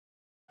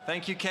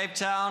Thank you, Cape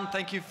Town.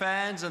 Thank you,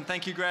 fans. And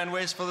thank you, Grand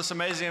West, for this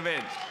amazing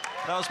event.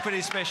 That was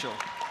pretty special.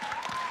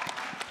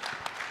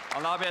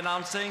 I'll now be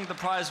announcing the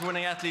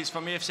prize-winning athletes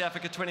from EFC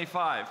Africa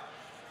 25.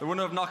 The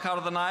winner of Knockout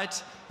of the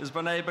Night is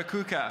Bonnet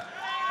Bakuka.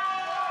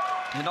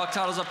 He knocked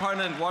out his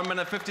opponent 1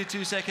 minute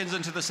 52 seconds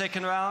into the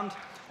second round.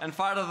 And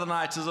Fight of the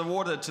Night is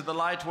awarded to the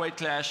lightweight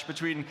clash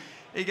between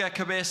Iga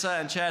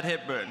Kabesa and Chad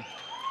Hepburn.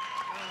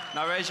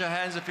 Now raise your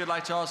hands if you'd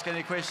like to ask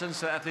any questions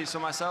to the athletes or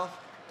myself.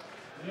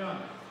 Yeah,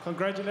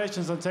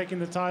 congratulations on taking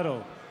the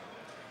title.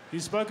 You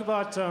spoke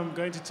about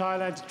going to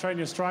Thailand to train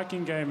your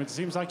striking game. It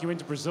seems like you went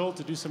to Brazil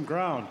to do some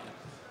ground.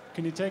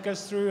 Can you take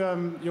us through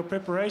your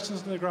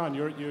preparations on the ground?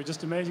 You're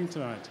just amazing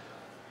tonight.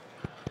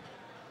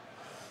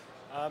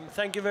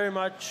 Thank you very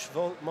much,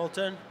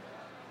 Milton.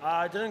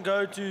 I didn't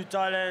go to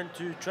Thailand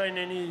to train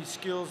any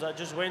skills. I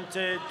just went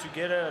there to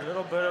get a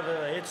little bit of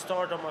a head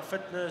start on my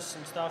fitness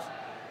and stuff.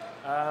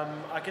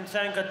 I can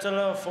thank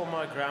Attila for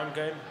my ground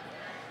game.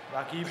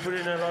 Like, he put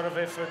in a lot of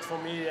effort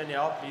for me and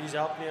he's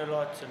helped me a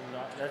lot, and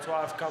that's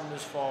why I've come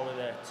this far with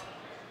that.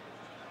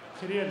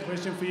 Gideon,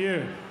 question for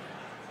you.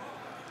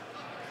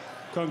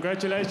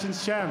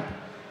 Congratulations, champ.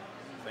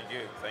 Thank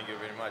you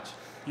very much.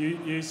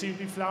 You seem to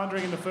be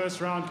floundering in the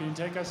first round. Can you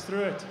take us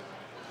through it?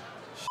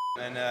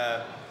 And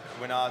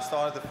when I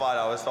started the fight,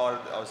 I was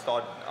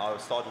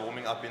start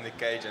warming up in the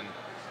cage, and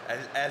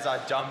as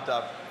I jumped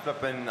up,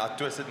 flipping, I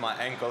twisted my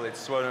ankle. It's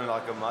swollen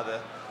like a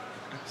mother.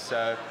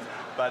 So,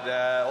 but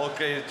all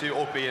credit to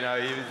Opie. You know,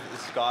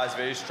 this guy is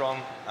very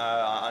strong.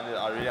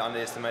 I really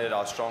underestimated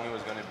how strong he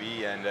was going to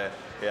be, and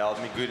he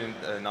held me good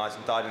and nice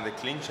and tight in the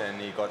clinch,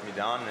 and he got me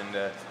down,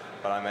 and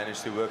but I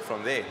managed to work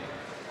from there.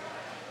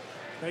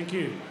 Thank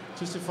you.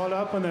 Just to follow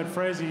up on that,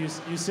 Fraser, you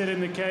said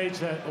in the cage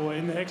that, or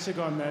in the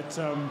hexagon, that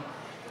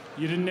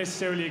you didn't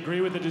necessarily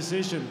agree with the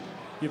decision.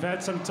 You've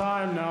had some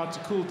time now to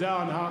cool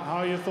down. How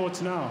are your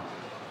thoughts now?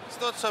 It's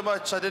not so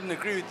much I didn't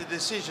agree with the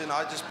decision,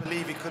 I just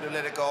believe he could have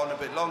let it go on a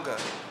bit longer.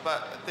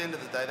 But at the end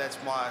of the day, that's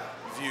my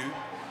view.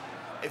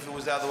 If it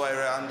was the other way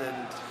around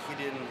and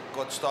Gideon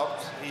got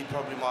stopped, he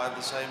probably might have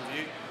the same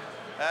view.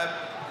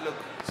 Look,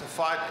 it's a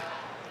fight.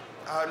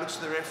 How it looks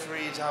to the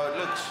referee is how it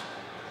looks.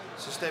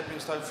 It's a stepping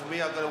stone for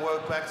me. I've got to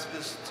work back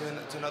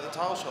to another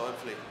title shot,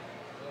 hopefully.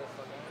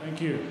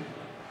 Thank you.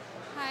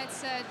 Hi,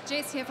 it's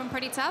Jess here from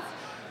Pretty Tough.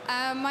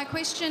 My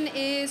question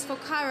is for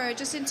Cairo,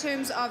 just in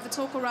terms of the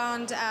talk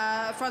around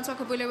Francois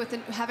Kabula with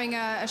having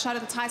a shot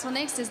at the title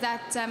next. Is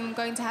that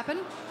going to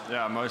happen?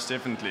 Yeah, most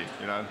definitely.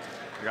 You know,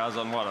 the guy's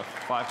on what, a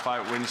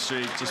 5-fight win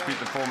streak, just beat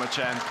the former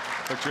champ.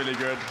 Looked really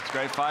good. It's a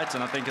great fight,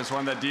 and I think it's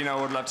one that Dino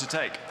would love to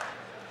take.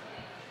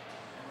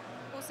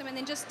 Awesome, and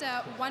then just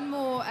one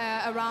more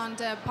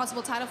around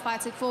possible title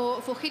fights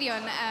for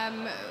Gideon.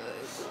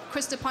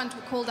 Chris DuPont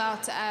called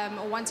out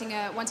wanting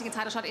a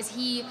title shot. Is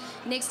he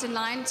next in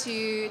line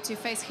to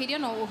face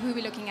Gideon, or who are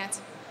we looking at?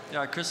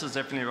 Yeah, Chris is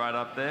definitely right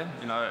up there.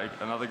 You know,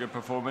 another good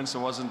performance. It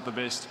wasn't the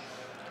best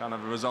kind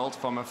of result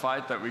from a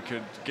fight that we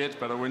could get,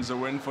 but a win's a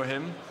win for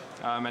him.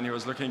 And he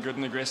was looking good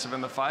and aggressive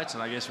in the fight.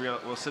 And I guess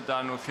we'll sit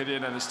down with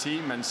Gideon and his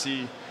team and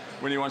see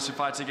when he wants to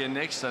fight again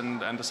next,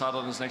 and decide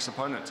on his next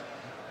opponent.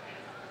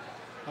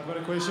 I've got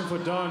a question for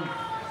Don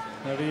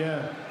over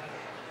here.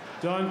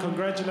 Don,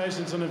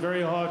 congratulations on a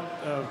very hard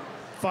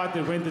fight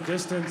that went the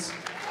distance.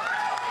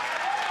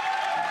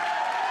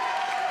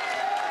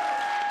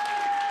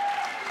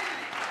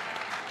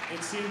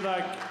 It seemed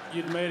like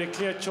you'd made a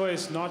clear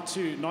choice not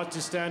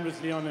to stand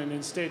with Leon and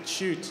instead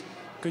shoot.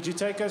 Could you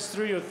take us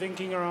through your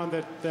thinking around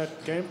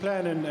that game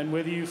plan and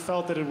whether you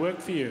felt that it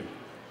worked for you?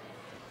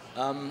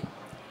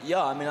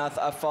 Yeah, I mean,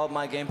 I felt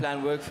my game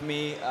plan worked for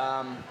me.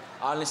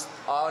 I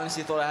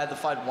honestly thought I had the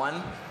fight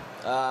won.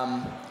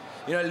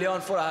 You know, Leon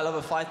fought a hell of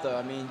a fight, though.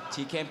 I mean,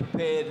 he came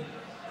prepared.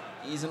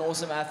 He's an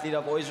awesome athlete.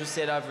 I've always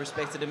said I've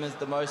respected him as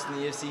the most in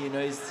the UFC. You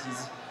know,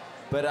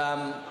 but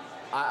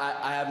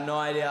I have no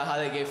idea how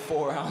they gave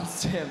 4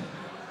 rounds to him.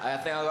 I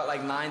think I got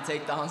like 9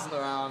 takedowns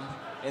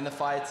in the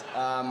fight.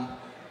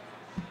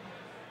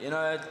 You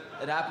know,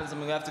 it happens. I'm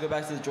gonna have to go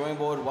back to the drawing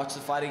board, watch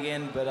the fight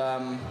again. But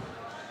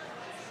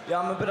yeah,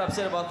 I'm a bit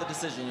upset about the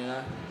decision. You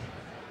know.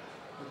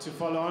 To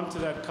follow on to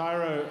that,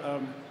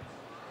 Cairo,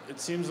 it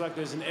seems like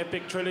there's an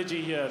epic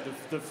trilogy here.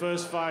 The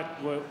first fight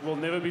will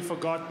never be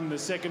forgotten. The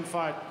second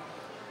fight,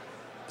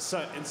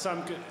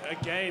 some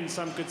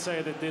could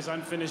say that there's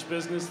unfinished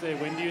business there.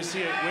 When do you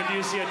see it? When do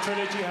you see a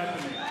trilogy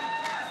happening?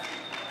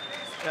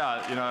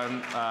 Yeah, you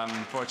know,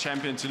 for a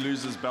champion to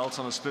lose his belt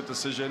on a split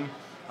decision,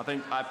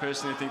 I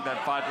personally think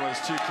that fight was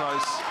too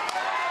close.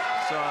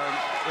 So,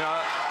 you know,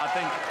 I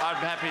think I'd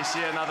be happy to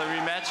see another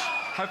rematch.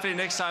 Hopefully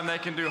next time they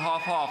can do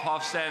half-half,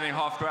 half standing,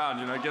 half ground.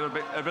 You know, get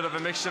a bit of a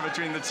mixture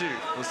between the two.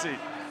 We'll see.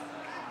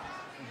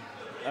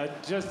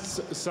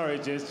 Sorry,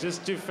 Jess.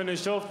 Just to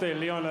finish off there,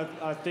 Leon,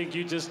 I think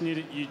you just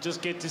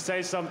get to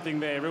say something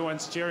there.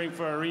 Everyone's cheering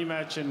for a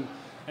rematch,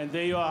 and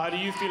there you are. How do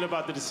you feel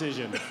about the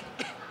decision?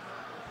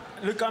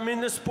 Look, I'm in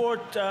the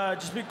sport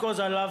just because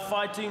I love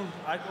fighting.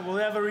 We'll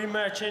have a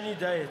rematch any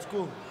day. It's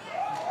cool.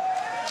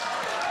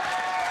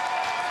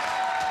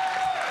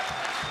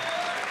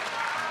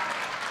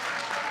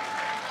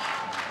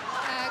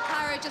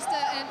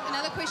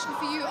 another question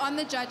for you on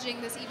the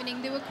judging this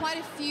evening. There were quite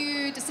a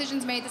few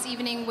decisions made this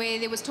evening where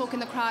there was talk in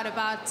the crowd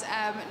about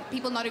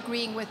people not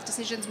agreeing with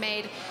decisions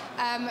made.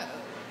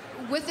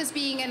 With this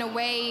being an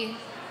away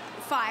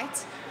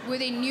fight, were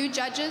there new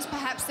judges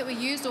perhaps that were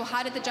used, or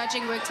how did the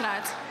judging work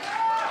tonight?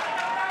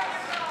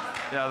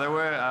 Yeah, there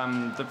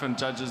were different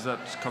judges that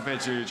compared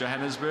to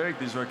Johannesburg.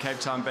 These were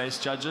Cape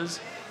Town-based judges.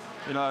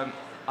 You know,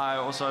 I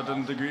also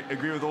didn't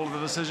agree with all of the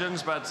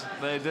decisions, but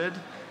they did.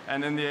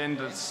 And in the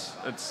end,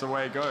 it's the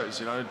way it goes.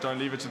 You know, don't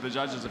leave it to the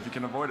judges if you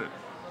can avoid it.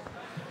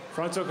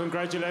 Franco,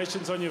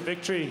 congratulations on your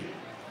victory.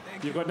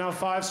 You've got now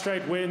 5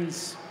 straight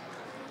wins.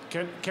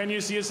 Can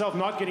you see yourself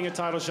not getting a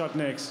title shot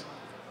next?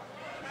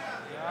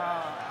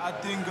 Yeah, I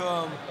think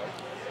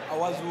I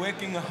was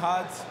working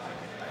hard,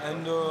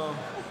 and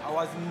I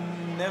was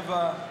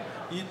never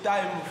in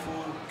time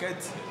for get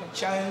a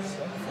chance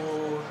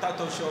for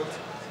title shot.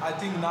 I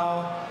think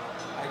now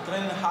I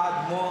train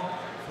hard more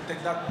to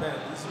take that belt.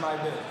 This is my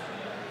belt.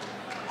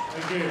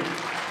 Thank you.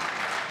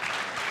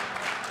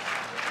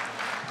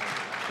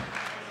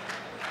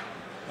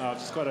 I've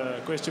just got a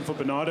question for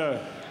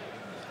Bernardo.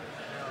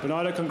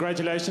 Bernardo,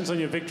 congratulations on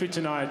your victory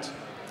tonight.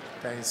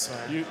 Thanks,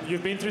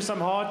 You've been through some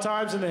hard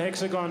times in the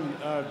hexagon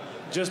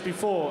just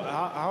before.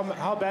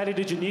 How badly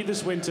did you need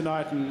this win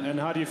tonight, and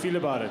how do you feel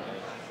about it?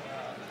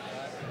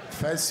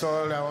 First of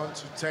all, I want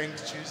to thank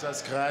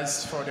Jesus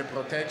Christ for the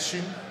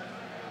protection,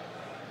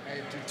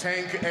 and to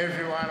thank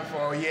everyone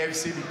for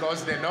EFC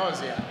because they know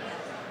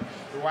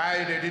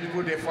why they did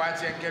put the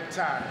fight in Cape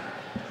Town.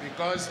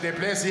 Because the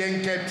place here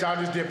in Cape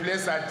Town is the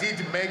place that did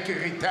make a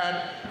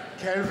return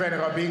Kelvin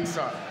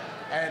Robinson.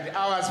 And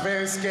I was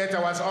very scared.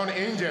 I was on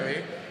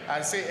injury.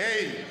 I say,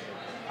 hey,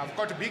 I've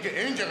got a big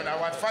injury. I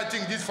was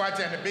fighting this fight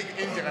and a big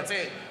injury. I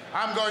say,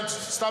 I'm going to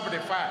stop the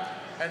fight.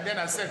 And then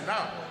I said,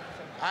 no,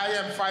 I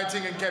am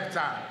fighting in Cape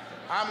Town.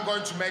 I'm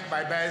going to make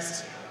my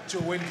best to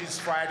win this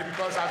fight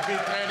because I've been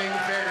training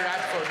very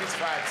hard for this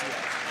fight here.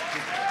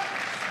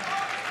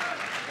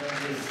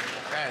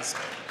 Thanks.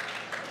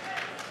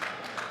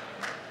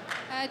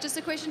 Just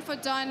a question for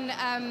Don.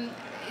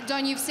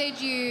 Don, you've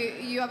said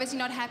you're obviously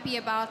not happy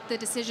about the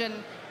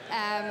decision,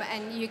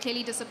 and you're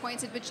clearly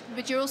disappointed,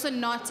 but you're also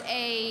not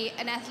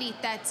an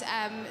athlete that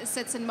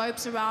sits and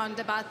mopes around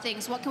about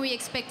things. What can we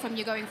expect from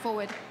you going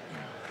forward?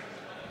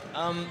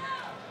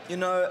 You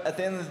know, at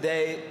the end of the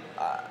day,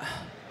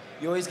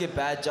 you always get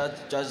bad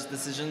judge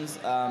decisions.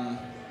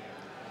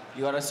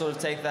 You got to sort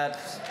of take that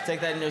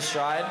in your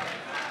stride.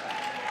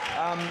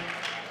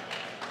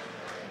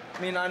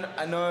 I mean,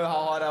 I know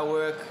how hard I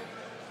work.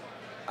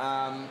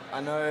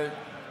 I know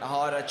how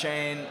hard I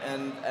train,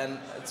 and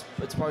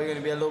it's probably going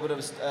to be a little bit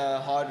of a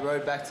hard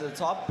road back to the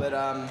top. But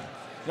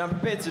you know, I'm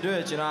prepared to do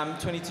it. You know, I'm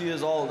 22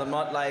 years old. I'm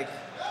not at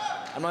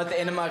the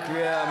end of my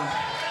career.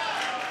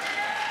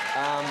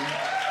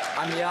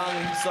 I'm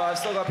young, so I've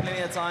still got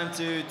plenty of time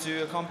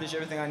to accomplish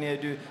everything I need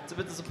to do. It's a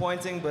bit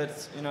disappointing,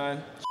 but you know,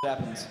 shit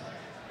happens.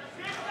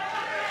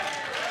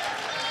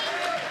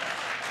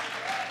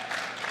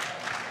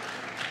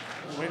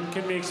 When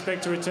can we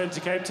expect to return to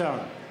Cape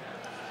Town?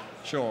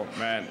 Sure,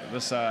 man.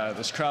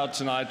 This crowd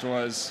tonight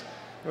was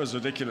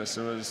ridiculous.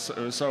 It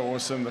was so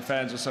awesome. The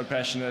fans were so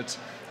passionate.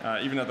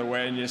 Even at the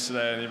weigh-in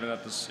yesterday, and even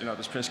at this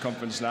this press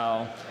conference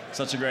now,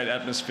 such a great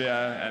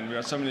atmosphere, and we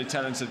got so many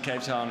talented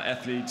Cape Town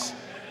athletes.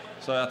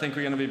 So I think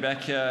we're going to be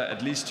back here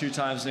at least 2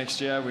 times next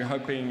year. We're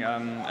hoping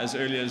as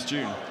early as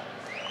June.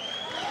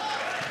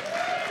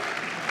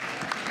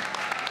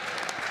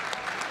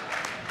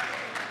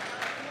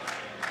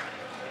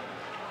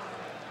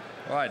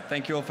 All right,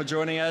 thank you all for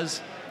joining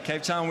us.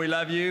 Cape Town, we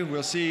love you.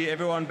 We'll see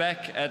everyone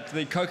back at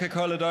the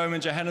Coca-Cola Dome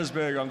in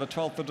Johannesburg on the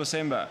 12th of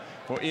December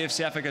for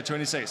EFC Africa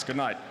 26. Good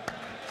night.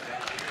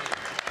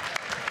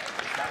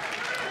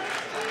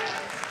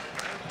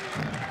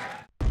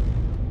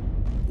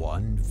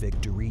 One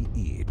victory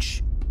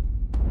each.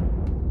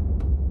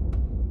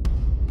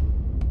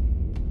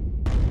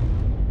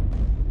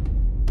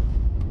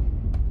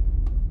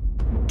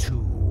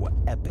 Two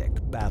epic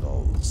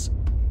battles.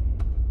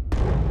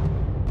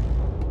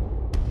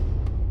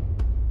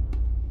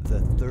 The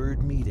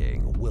third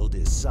meeting will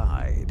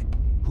decide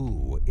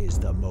who is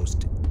the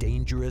most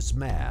dangerous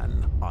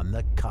man on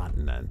the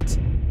continent.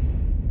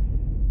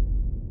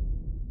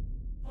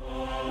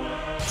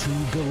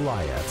 Two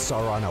Goliaths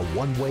are on a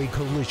one-way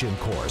collision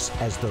course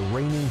as the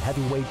reigning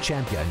heavyweight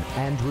champion,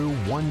 Andrew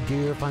One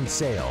Gear van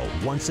Zyl,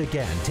 once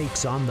again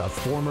takes on the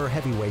former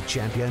heavyweight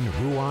champion,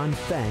 Ruan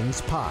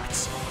Fangs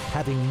Potts.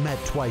 Having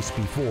met twice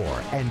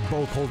before and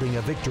both holding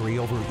a victory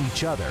over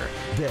each other,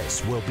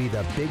 this will be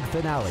the big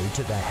finale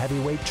to the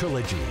heavyweight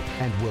trilogy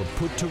and will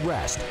put to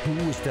rest who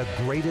is the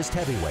greatest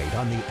heavyweight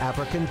on the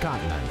African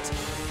continent.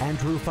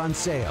 Andrew van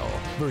Zyl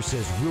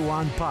versus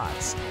Ruan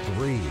Potts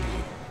 3.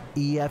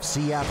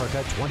 EFC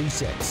Africa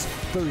 26,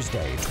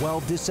 Thursday,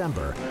 12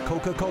 December,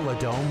 Coca-Cola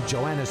Dome,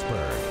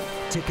 Johannesburg.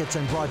 Tickets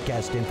and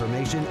broadcast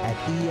information at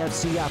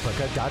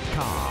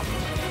efcafrica.com.